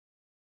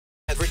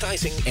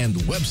advertising, and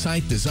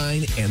website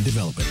design and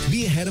development.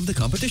 Be ahead of the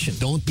competition.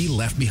 Don't be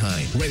left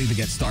behind. Ready to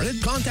get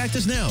started? Contact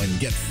us now and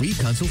get free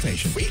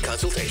consultation. Free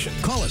consultation.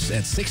 Call us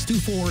at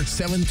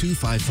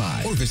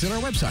 624-7255 or visit our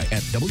website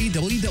at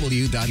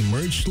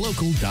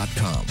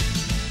www.emergelocal.com.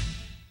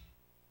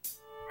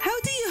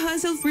 How do you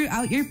hustle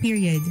throughout your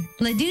period?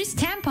 Ladou's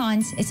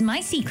tampons is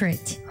my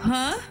secret.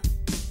 Huh?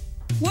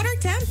 What are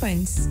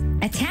tampons?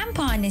 A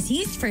tampon is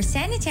used for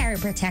sanitary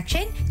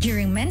protection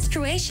during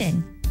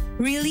menstruation.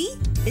 Really?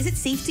 Is it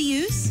safe to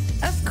use?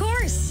 Of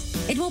course.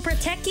 It will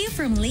protect you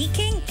from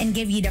leaking and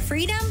give you the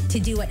freedom to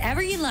do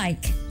whatever you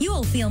like. You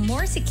will feel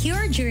more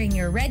secure during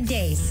your red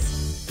days.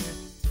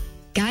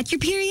 Got your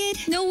period?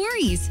 No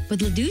worries.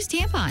 With Ladou's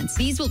tampons,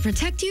 these will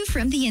protect you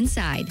from the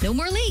inside. No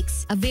more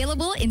leaks.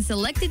 Available in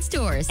selected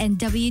stores and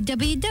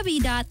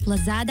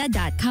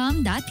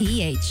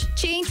www.lazada.com.ph.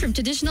 Change from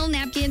traditional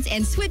napkins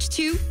and switch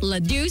to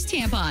Ladou's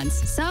tampons.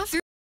 Softer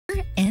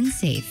and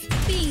safe.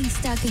 Being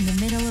stuck in the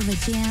middle of a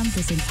jam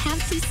doesn't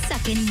have to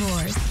suck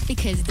anymore,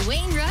 because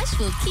Dwayne Rush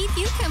will keep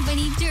you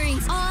company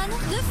during On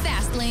the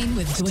Fast Lane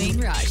with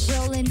Dwayne Rush.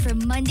 Rolling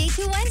from Monday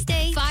to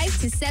Wednesday, 5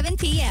 to 7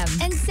 p.m.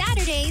 and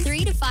Saturday,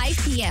 3 to 5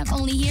 p.m.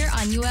 Only here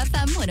on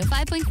UFM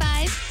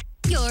 105.5.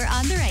 You're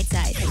on the right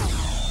side.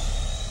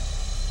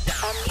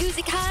 A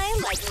music high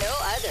like no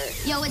other.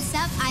 Yo, what's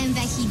up? I'm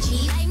Becky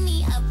G. Light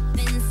me up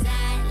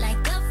inside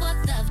like the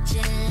 4th of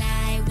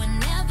July.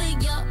 Whenever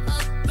you're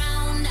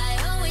around, I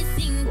always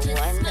seem to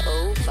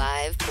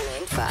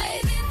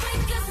 105.5.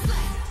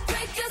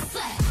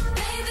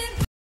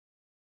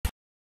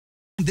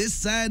 This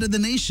side of the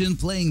nation,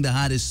 playing the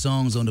hottest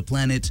songs on the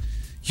planet.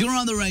 You're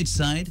on the right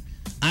side.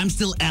 I'm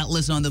still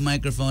Atlas on the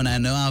microphone. I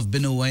know I've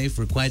been away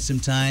for quite some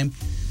time,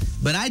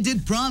 but I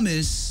did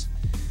promise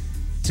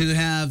to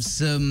have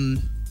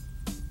some...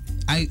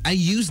 I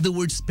used the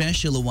word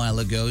special a while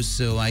ago,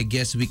 so I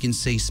guess we can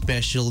say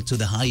special to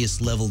the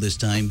highest level this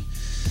time.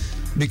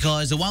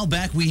 Because a while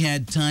back we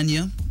had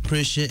Tanya,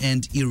 Prisha,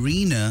 and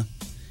Irina.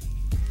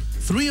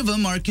 3 of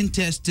them are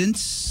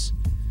contestants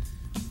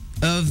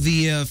of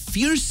the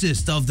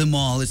fiercest of them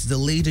all. It's the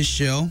latest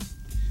show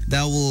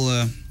that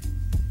will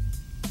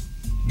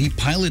be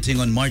piloting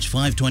on March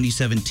 5,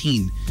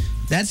 2017.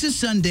 That's a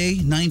Sunday,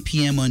 9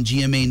 p.m. on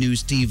GMA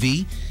News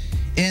TV.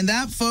 And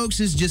that, folks,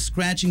 is just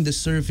scratching the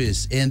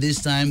surface. And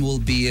this time we'll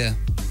be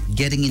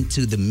getting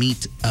into the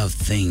meat of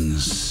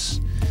things.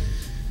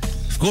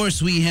 Of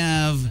course, we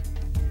have,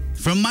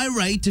 from my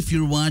right, if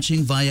you're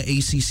watching via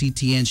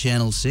ACCTN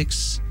Channel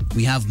 6,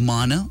 we have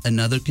Mana,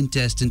 another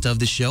contestant of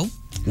the show.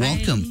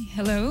 Welcome. Hi.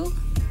 Hello.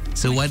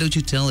 So why don't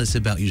you tell us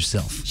about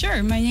yourself?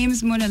 Sure. My name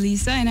is Mona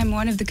Lisa, and I'm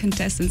one of the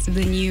contestants of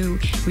the new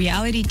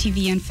reality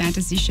TV and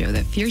fantasy show,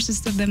 The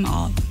Fiercest of Them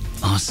All.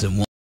 Awesome.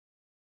 Well,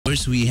 of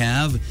course, we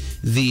have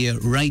the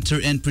writer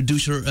and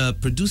producer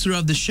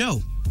of the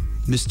show,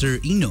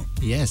 Mr. Ino.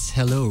 Yes,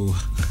 hello.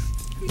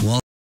 Well,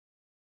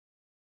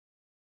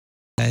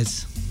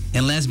 guys.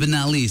 And last but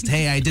not least,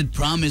 hey, I did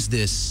promise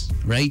this,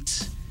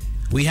 right?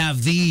 We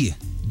have the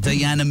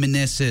Diana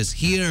Meneses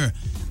here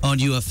on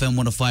UFM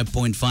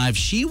 105.5.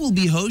 She will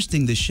be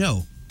hosting the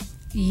show.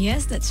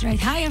 Yes, that's right.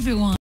 Hi,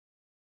 everyone.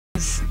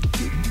 It's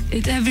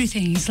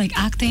everything. It's like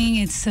acting.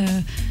 It's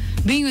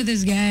being with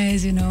these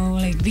guys, you know,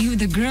 like being with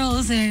the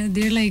girls.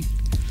 They're like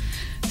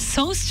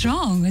so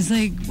strong. It's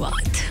like,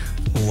 what?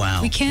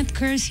 Wow. We can't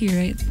curse here,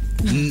 right?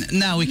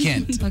 No, we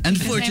can't. Okay.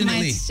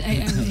 Unfortunately.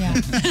 Yeah.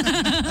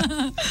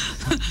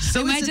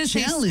 So it's a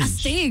challenge. Say a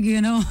stig,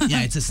 you know.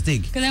 Yeah, it's a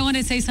stig. Because I want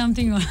to say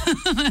something. You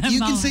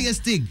can say a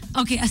stig.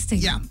 Okay, a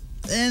stig. Yeah.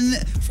 And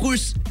of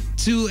course,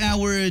 to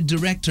our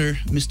director,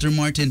 Mr.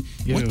 Martin,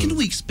 what can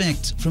we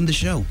expect from the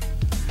show?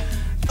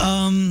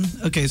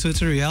 Okay, so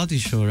it's a reality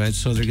show, right?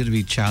 So there are going to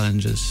be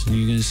challenges. And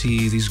you're going to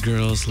see these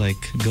girls like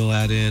go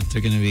at it.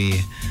 They're going to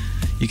be,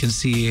 you can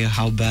see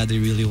how bad they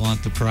really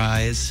want the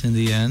prize in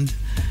the end.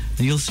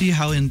 And you'll see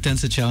how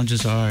intense the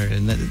challenges are.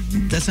 And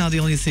that's not the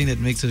only thing that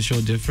makes the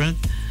show different.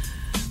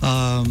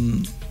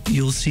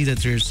 You'll see that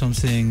there's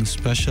something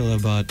special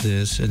about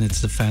this, and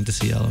it's the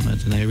fantasy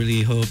element. And I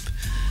really hope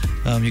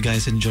you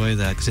guys enjoy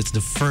that, because it's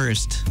the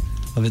first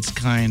of its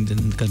kind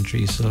in the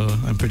country. So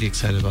I'm pretty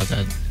excited about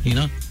that. You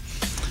know?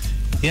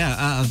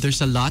 Yeah,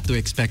 there's a lot to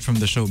expect from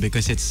the show,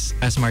 because it's,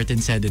 as Martin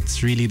said,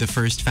 it's really the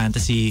first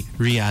fantasy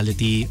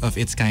reality of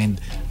its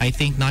kind. I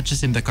think not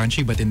just in the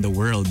country, but in the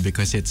world,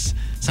 because it's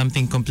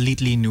something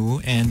completely new.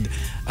 And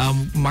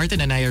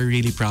Martin and I are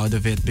really proud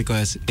of it,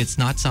 because it's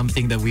not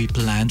something that we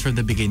planned from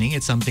the beginning.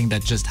 It's something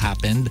that just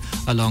happened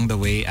along the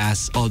way,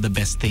 as all the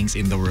best things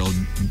in the world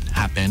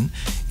happen.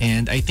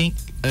 And I think,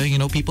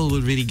 people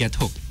will really get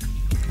hooked.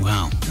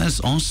 Wow, that's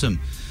awesome.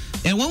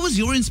 And what was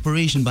your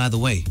inspiration, by the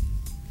way?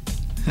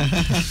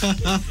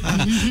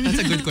 That's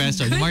a good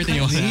question. Martin,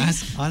 you want to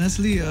ask?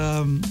 Honestly,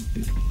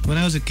 when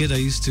I was a kid, I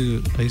used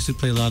to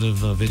play a lot of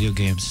video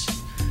games,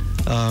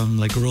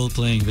 like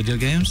role-playing video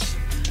games.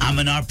 I'm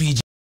an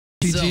RPG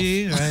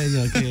PG,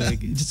 right? Okay.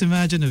 Just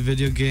imagine a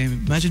video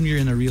game. Imagine you're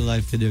in a real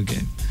life video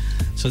game.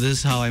 So this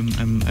is how I'm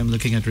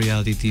looking at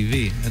reality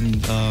TV,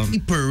 and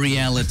Hyper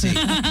reality.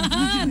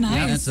 Nice.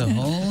 Yeah, that's a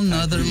whole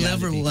nother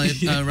level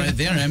right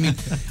there. I mean,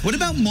 what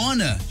about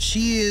Mona?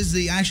 She is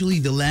actually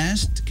the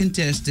last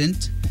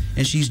contestant,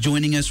 and she's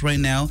joining us right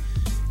now.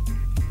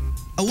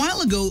 A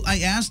while ago, I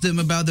asked them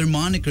about their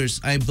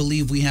monikers. I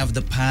believe we have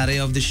the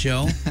pare of the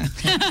show.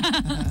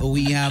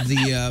 We have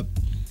the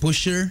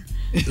pusher,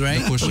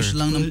 right? Pusher. Push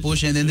lang ng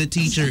push, and then the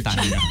teacher.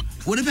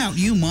 What about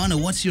you, Mona?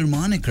 What's your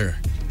moniker?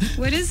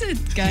 What is it,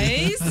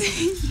 guys?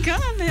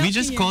 Come We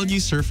just called you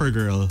Surfer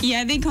Girl.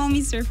 Yeah, they call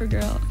me Surfer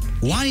Girl.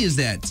 Why is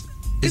that?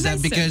 Is 'Cause I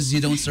that because you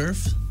don't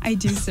surf? I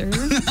do surf.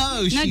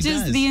 Oh, she Not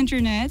just does. the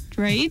internet,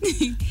 right?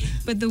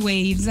 But the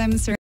waves. I'm a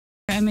surfer.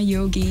 I'm a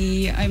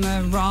yogi. I'm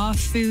a raw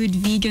food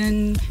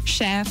vegan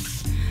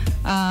chef.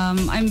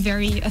 I'm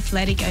very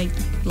athletic, I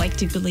like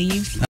to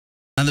believe.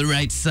 On the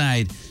right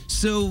side.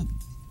 So,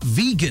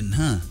 vegan,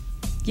 huh?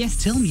 Yes.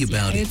 Tell me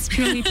about it. It's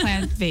purely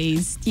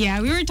plant-based.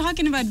 Yeah, we were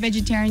talking about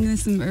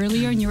vegetarianism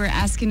earlier, and you were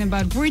asking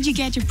about where'd you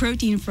get your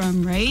protein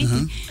from, right?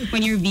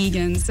 When you're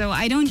vegan. So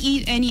I don't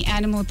eat any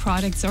animal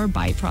products or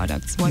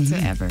byproducts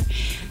whatsoever.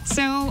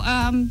 So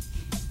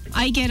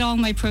I get all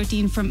my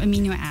protein from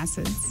amino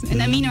acids. And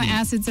amino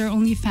acids are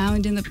only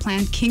found in the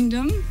plant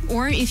kingdom,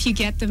 or if you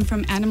get them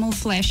from animal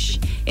flesh,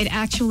 it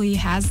actually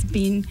has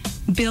been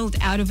built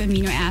out of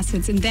amino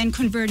acids and then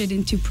converted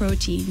into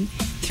protein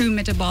through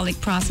metabolic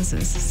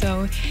processes.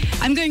 So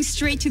I'm going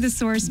straight to the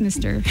source,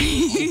 mister.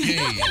 Okay,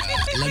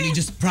 let me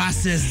just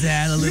process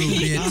that a little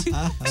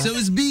bit. So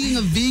is being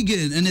a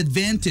vegan an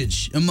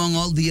advantage among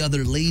all the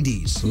other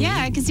ladies?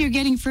 Yeah, because you're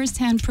getting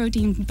first-hand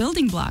protein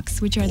building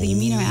blocks, which are the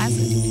amino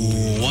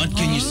acids. What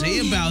can you say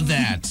about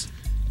that?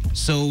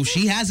 So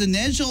she has an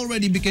edge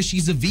already because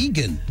she's a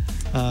vegan.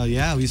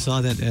 Yeah, we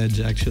saw that edge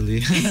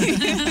actually.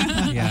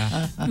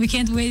 Yeah. We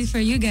can't wait for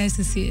you guys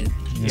to see it.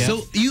 Yeah.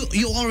 So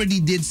you already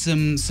did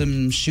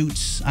some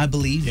shoots, I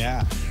believe.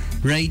 Yeah.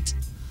 Right?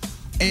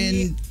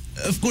 And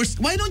of course,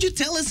 why don't you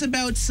tell us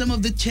about some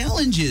of the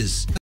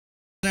challenges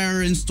that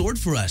are in store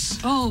for us?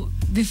 Oh,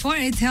 before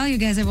I tell you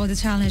guys about the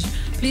challenge,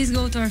 please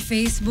go to our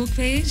Facebook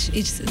page.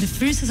 It's the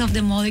first of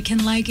them all. You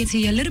can like it,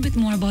 see a little bit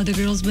more about the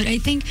girls. But I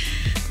think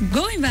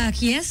going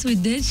back, yes, we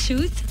did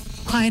shoot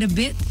quite a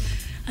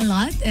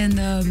lot. And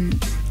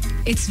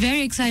it's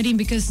very exciting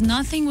because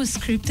nothing was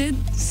scripted.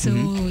 So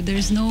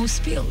there's no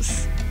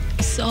spills.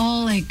 It's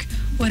all like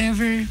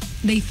whatever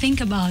they think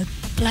about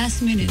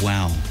last minute.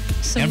 Wow.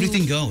 So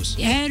Everything goes.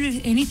 Yeah,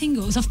 anything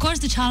goes. Of course,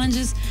 the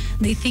challenges,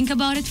 they think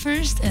about it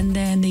first and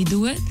then they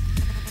do it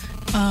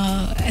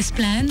as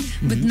planned,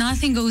 but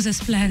nothing goes as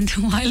planned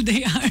while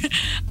they are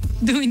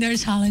doing their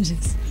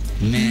challenges.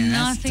 Man,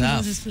 Nothing that's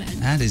tough. goes as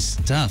planned. That is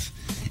tough.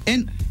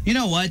 And you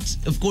know what?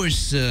 Of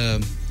course,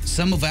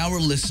 some of our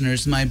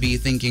listeners might be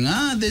thinking,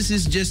 this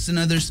is just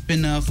another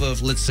spin-off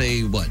of, let's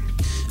say, what?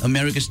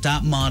 America's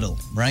Top Model,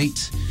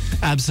 right?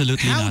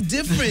 Absolutely How not.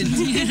 different?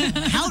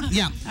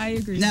 I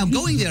agree. Now,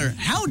 going there,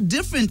 how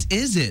different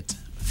is it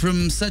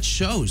from such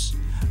shows?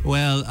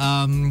 Well,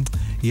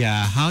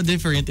 yeah, how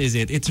different is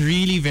it? It's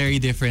really very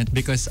different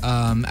because,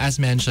 as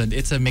mentioned,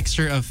 it's a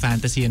mixture of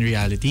fantasy and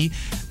reality.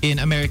 In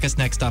America's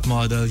Next Top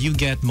Model, you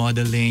get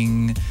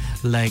modeling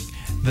like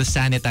the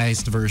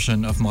sanitized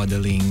version of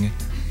modeling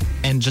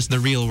and just the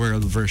real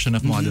world version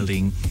of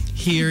modeling.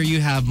 Here you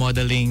have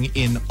modeling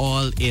in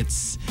all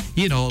its,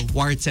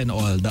 warts and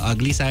all. The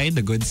ugly side,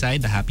 the good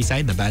side, the happy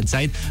side, the bad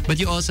side. But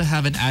you also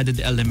have an added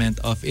element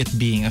of it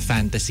being a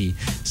fantasy.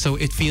 So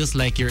it feels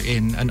like you're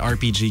in an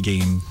RPG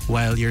game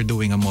while you're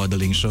doing a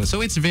modeling show.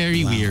 So it's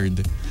very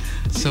weird.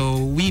 So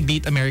we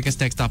beat America's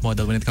Next Top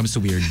Model when it comes to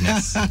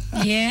weirdness.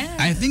 Yeah.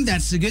 I think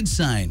that's a good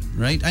sign,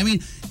 right? I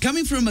mean,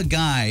 coming from a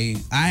guy,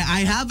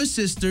 I have a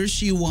sister.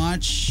 She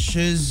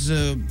watches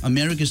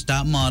America's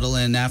Top Model,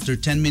 and after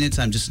 10 minutes,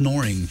 I'm just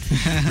snoring,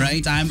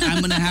 right? I'm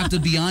going to have to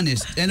be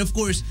honest. And of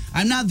course,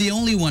 I'm not the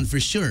only one for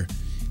sure.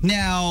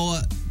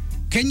 Now,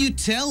 can you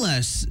tell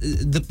us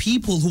the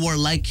people who are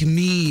like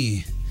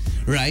me,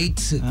 right?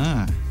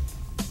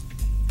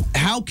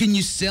 How can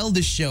you sell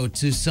the show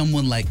to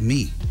someone like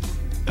me?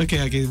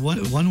 Okay.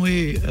 One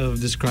way of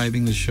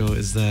describing the show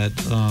is that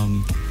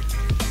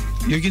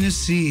you're gonna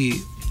see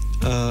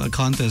a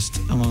contest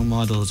among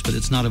models, but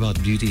it's not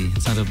about beauty.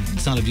 It's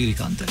not a beauty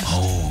contest.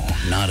 Oh,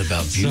 not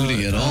about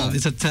beauty at all.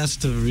 It's a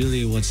test of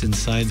really what's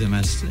inside them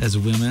as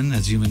women,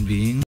 as human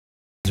beings,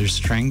 their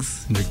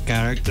strength, their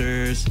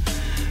characters,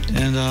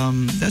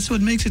 and that's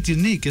what makes it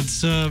unique.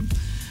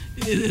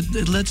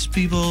 It lets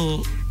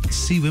people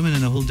see women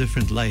in a whole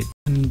different light,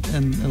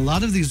 and a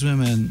lot of these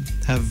women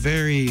have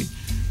very,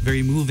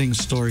 very moving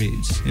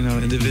stories,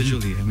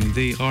 individually. I mean,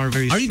 they are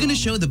very. Are you going to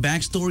strong. show the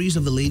backstories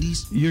of the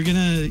ladies? You're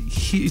gonna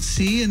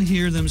see and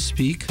hear them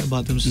speak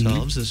about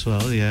themselves as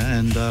well, yeah.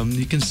 And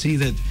you can see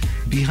that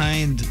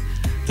behind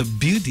the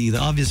beauty, the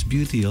obvious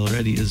beauty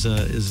already, is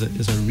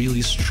a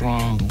really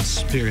strong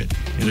spirit.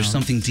 There's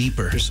something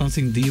deeper. There's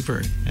something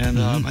deeper, and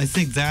I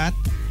think that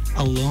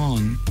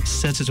alone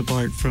sets it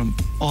apart from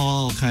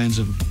all kinds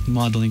of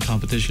modeling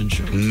competition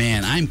shows.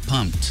 Man, I'm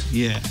pumped.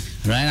 Yeah.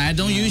 Right? I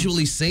don't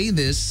usually say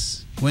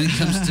this when it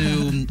comes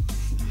to,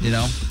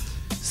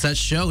 such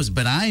shows,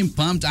 but I'm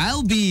pumped.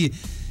 I'll be,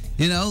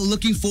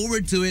 looking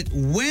forward to it.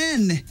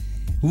 When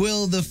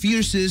will the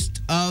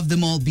Fiercest of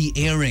Them All be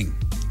airing?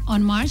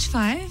 On March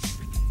 5.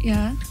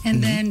 Yeah.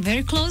 And then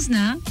very close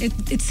na.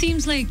 It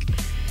seems like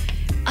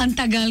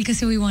antagal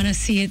kasi we want to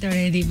see it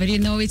already. But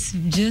it's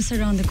just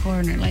around the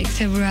corner. Like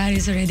February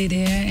is already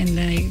there. And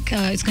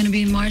it's going to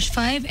be March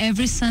 5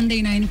 every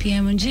Sunday 9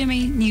 p.m. on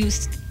GMA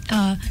News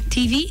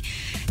TV.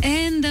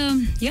 And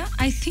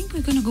I think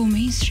we're going to go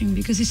mainstream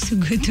because it's too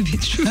good to be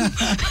true.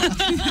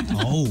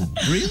 Oh,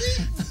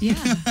 really? Yeah,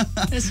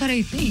 that's what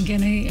I think.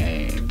 And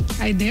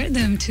I dare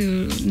them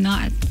to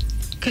not,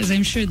 because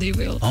I'm sure they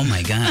will. Oh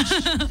my gosh.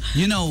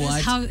 You know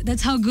what?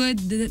 That's how good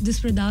this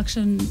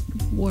production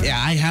works.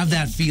 Yeah, I have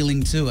that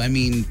feeling too. I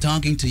mean,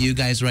 talking to you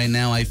guys right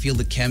now, I feel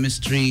the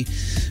chemistry,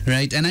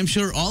 right? And I'm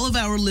sure all of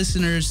our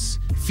listeners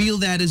feel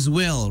that as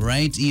well,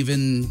 right?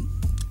 Even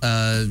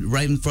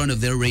right in front of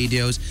their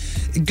radios.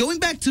 Going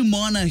back to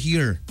Mona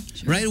here,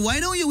 right? Why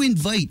don't you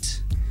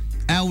invite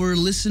our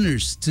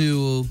listeners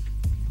to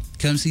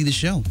come see the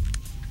show?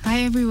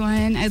 Hi,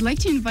 everyone. I'd like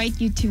to invite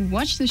you to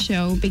watch the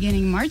show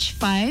beginning March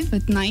 5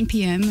 at 9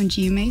 p.m. on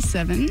GMA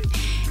 7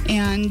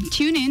 and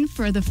tune in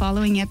for the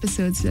following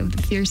episodes of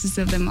The Fiercest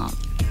of Them All.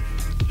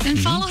 And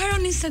follow her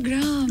on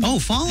Instagram. Oh,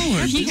 follow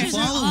her. Pictures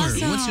are Follow her.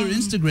 awesome. What's your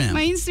Instagram?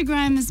 My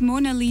Instagram is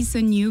Mona Lisa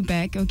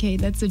Neubeck. Okay,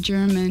 that's a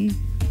German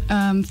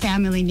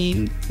family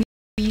name.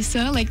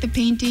 Lisa, like the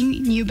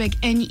painting, Neubeck,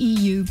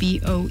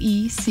 Neuboeck.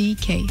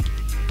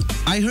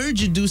 I heard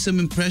you do some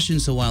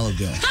impressions a while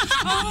ago.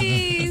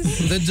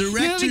 Please. The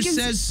director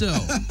says so.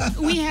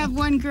 We have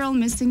one girl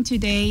missing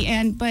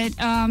today, but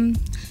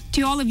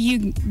to all of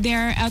you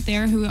out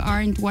there who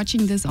aren't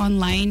watching this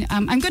online,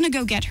 I'm gonna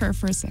go get her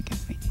for a second.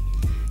 Wait.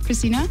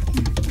 Christina?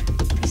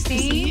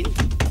 Christine?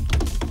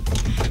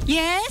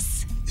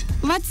 Yes?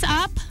 What's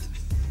up?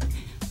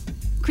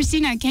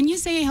 Christina, can you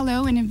say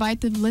hello and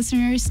invite the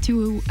listeners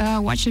to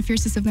watch The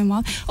Fiercest of Them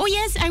All? Oh,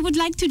 yes, I would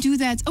like to do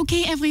that.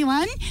 Okay,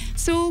 everyone.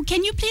 So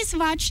can you please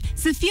watch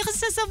The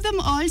Fiercest of Them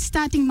All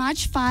starting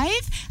March 5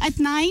 at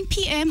 9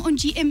 p.m. on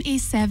GMA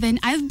 7.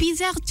 I'll be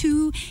there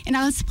too, and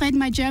I'll spread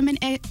my German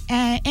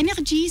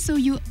energy so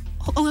you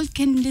all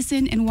can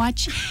listen and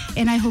watch,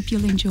 and I hope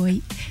you'll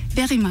enjoy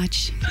very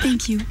much.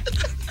 Thank you.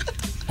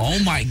 Oh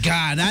my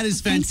God, that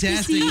is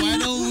fantastic. Why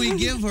don't we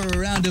give her a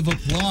round of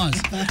applause?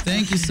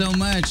 Thank you so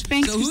much.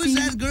 Thanks, so who is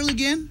that girl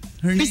again?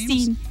 Her Christine.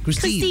 name?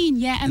 Christine,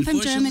 yeah, I'm from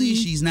Germany. Unfortunately,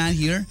 she's not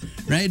here,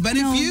 right? But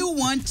if you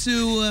want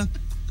to...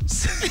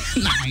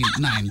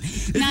 nine.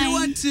 If you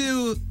want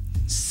to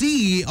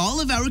see all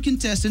of our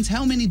contestants,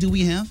 how many do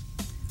we have?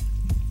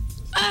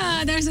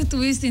 There's a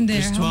twist in there.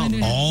 There's 12. How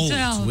many? Oh,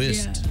 12,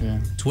 twist. yeah.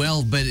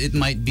 12, but it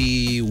might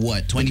be,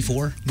 what,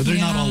 24? But they're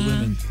not all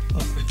women.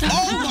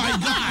 Oh my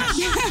gosh!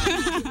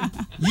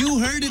 You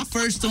heard it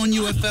first on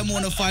UFM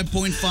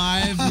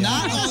 105.5.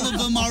 Not all of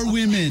them are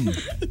women.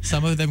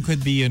 Some of them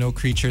could be,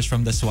 creatures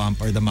from the swamp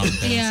or the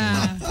mountains.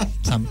 Yeah.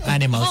 Some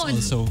animals Oh,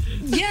 also.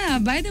 Yeah,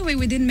 by the way,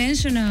 we didn't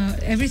mention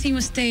everything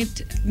was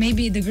taped,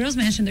 maybe the girls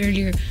mentioned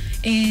earlier,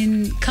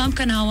 in Camp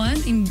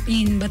Kanawan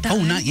in Bataan.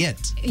 Oh, not yet.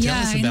 Yeah,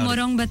 us in about it.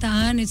 Morong,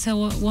 Bataan. It's a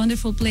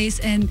wonderful place.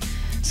 And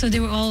so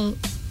they were all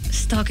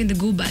stuck in the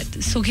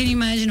gubat. So can you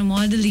imagine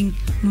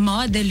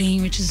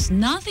modeling, which is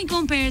nothing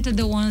compared to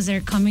the ones that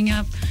are coming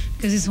up,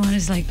 because this one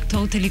is like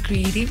totally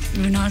creative.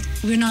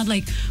 We're not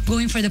like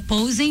going for the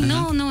posing.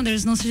 No,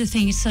 there's no such a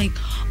thing. It's like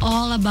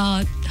all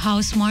about how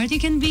smart you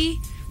can be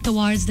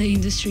towards the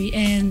industry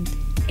and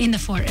in the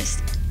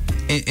forest.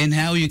 And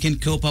how you can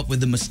cope up with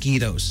the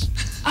mosquitoes.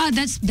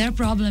 That's their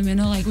problem,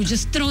 like we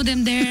just throw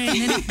them there and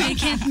then if they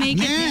can't make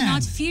it, they're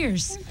not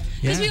fierce.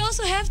 Because we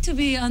also have to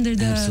be under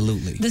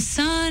the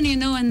sun,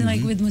 and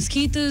like with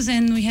mosquitoes,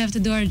 and we have to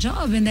do our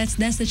job, and that's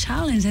the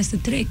challenge, that's the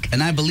trick.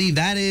 And I believe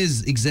that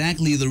is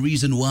exactly the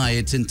reason why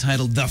it's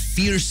entitled The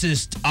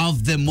Fiercest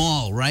of Them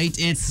All, right?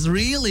 It's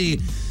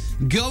really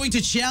going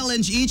to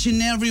challenge each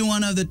and every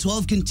one of the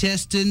 12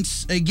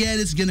 contestants. Again,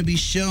 it's going to be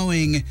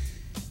showing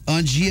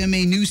on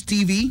GMA News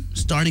TV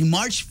starting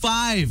March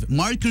 5.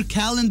 Mark your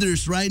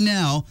calendars right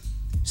now.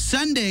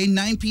 Sunday,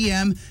 9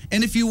 p.m.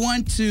 And if you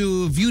want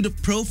to view the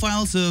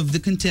profiles of the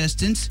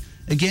contestants,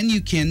 again, you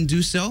can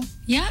do so.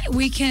 Yeah,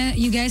 we can.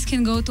 You guys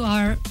can go to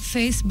our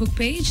Facebook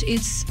page.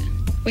 It's...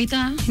 Wait,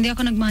 hindi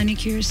ako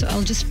nag-manicure, so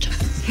I'll just...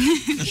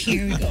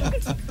 Here we go.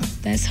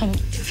 That's how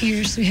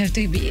fierce we have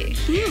to be.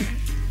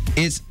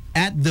 It's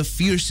at The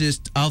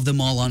Fiercest of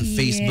Them All on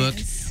Facebook.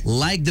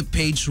 Like the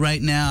page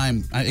right now.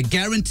 I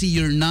guarantee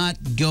you're not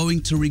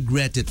going to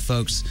regret it,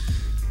 folks.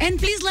 And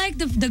please like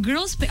the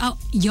girls'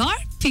 your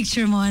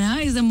picture,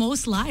 Mona, is the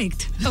most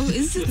liked. Oh,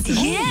 is it?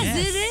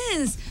 Yes, it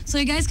is. So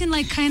you guys can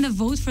kind of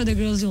vote for the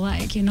girls you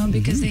like,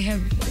 because they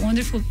have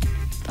wonderful,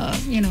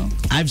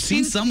 I've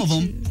seen some of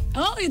them.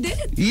 Oh, you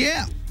did?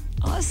 Yeah.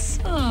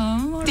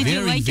 Awesome. Did you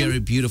Very, like very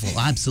him? beautiful.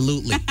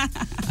 Absolutely.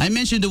 I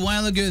mentioned a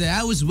while ago that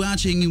I was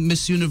watching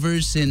Miss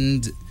Universe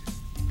and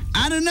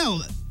I don't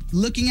know,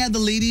 looking at the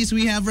ladies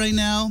we have right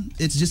now,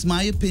 it's just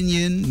my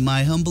opinion,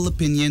 my humble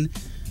opinion,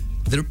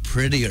 they're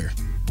prettier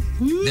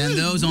than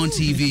those on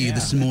TV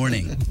this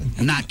morning.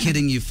 I'm not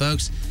kidding you,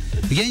 folks.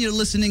 Again, you're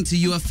listening to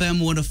UFM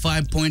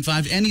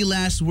 105.5. Any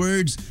last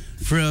words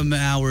from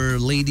our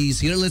ladies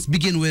here? Let's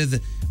begin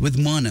with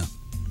Mona.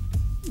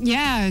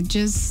 Yeah,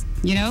 just,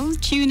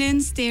 tune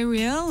in, stay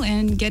real,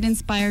 and get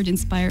inspired,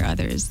 inspire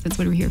others. That's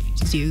what we're here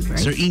to do, right?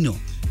 Sir Ino.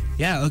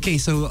 Yeah, okay,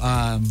 so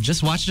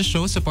just watch the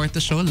show, support the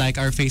show, like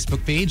our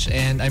Facebook page,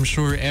 and I'm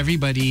sure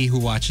everybody who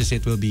watches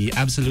it will be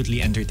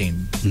absolutely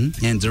entertained.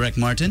 And Direct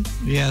Martin.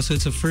 Yeah, so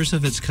it's a first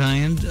of its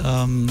kind.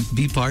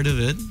 Be part of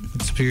it,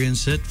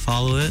 experience it,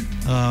 follow it,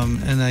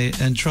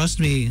 and trust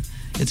me,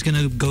 it's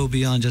gonna go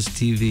beyond just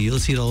TV. You'll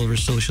see it all over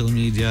social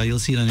media. You'll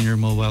see it on your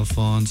mobile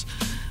phones.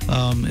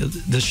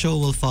 The show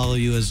will follow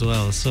you as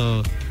well.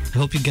 So I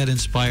hope you get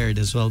inspired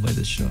as well by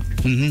this show.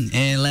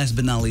 And last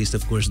but not least,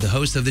 of course, the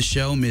host of the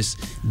show, Miss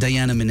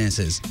Diana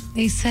Meneses.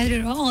 They said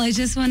it all. I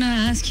just want to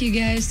ask you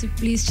guys to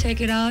please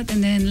check it out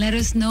and then let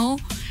us know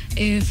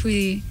if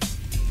we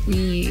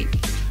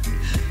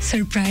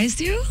surprised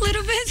you a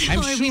little bit.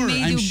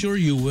 I'm sure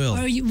you will.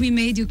 Or we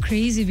made you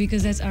crazy,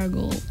 because that's our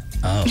goal.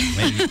 Oh,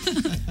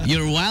 maybe.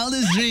 Your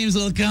wildest dreams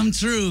will come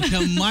true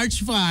come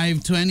March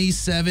 5,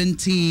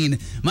 2017.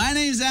 My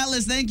name's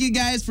Atlas. Thank you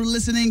guys for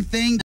listening.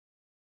 Thank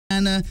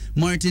Anna,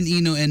 Martin,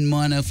 Ino, and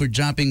Mona for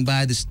dropping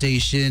by the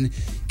station.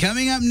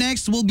 Coming up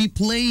next, we'll be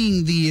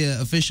playing the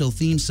official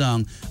theme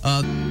song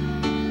of